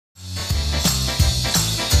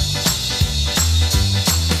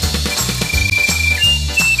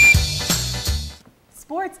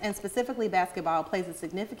and specifically basketball, plays a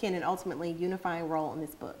significant and ultimately unifying role in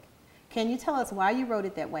this book. Can you tell us why you wrote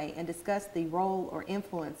it that way and discuss the role or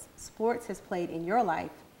influence sports has played in your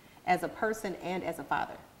life as a person and as a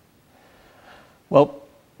father? Well,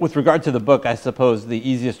 with regard to the book, I suppose the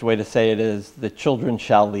easiest way to say it is the children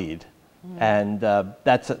shall lead. And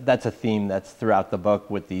that's a theme that's throughout the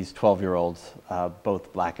book with these 12-year-olds,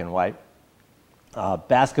 both black and white.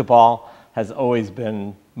 Basketball has always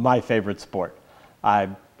been my favorite sport. I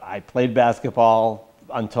played basketball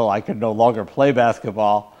until I could no longer play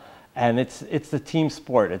basketball, and it's the team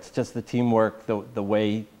sport. It's just the teamwork, the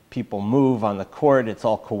way people move on the court. It's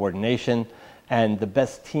all coordination, and the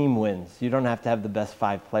best team wins. You don't have to have the best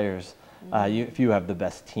 5 players if you have the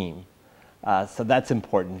best team. So that's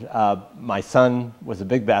important. My son was a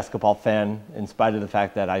big basketball fan in spite of the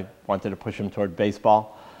fact that I wanted to push him toward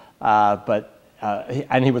baseball.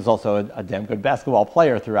 And he was also a damn good basketball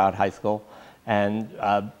player throughout high school. And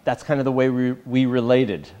that's kind of the way we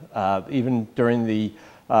related. Even during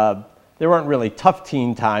there weren't really tough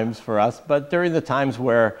teen times for us, but during the times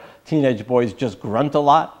where teenage boys just grunt a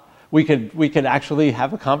lot, we could actually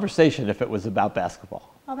have a conversation if it was about basketball.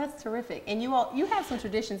 Oh, that's terrific. And you have some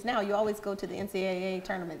traditions now. You always go to the NCAA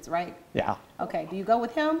tournaments, right? Yeah. Okay. Do you go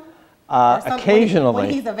with him? Occasionally.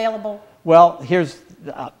 When he's available? Well, here's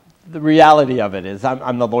the reality of it is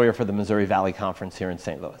I'm the lawyer for the Missouri Valley Conference here in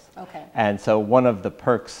St. Louis. Okay. And so one of the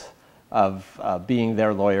perks of being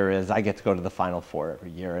their lawyer is I get to go to the Final Four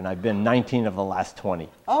every year, and I've been 19 of the last 20.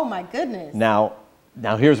 Oh, my goodness. Now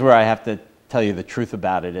here's where I have to tell you the truth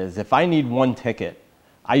about it is if I need 1 ticket,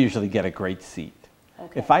 I usually get a great seat.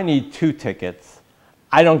 Okay. If I need 2 tickets,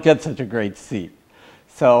 I don't get such a great seat.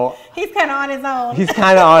 So he's kind of on his own. He's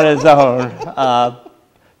kind of on his own.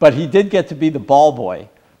 But he did get to be the ball boy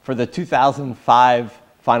for the 2005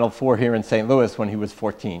 Final Four here in St. Louis when he was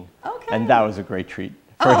 14. Okay. And that was a great treat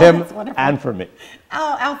for him and for me.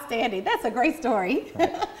 Oh, outstanding. That's a great story.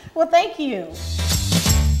 Well, thank you.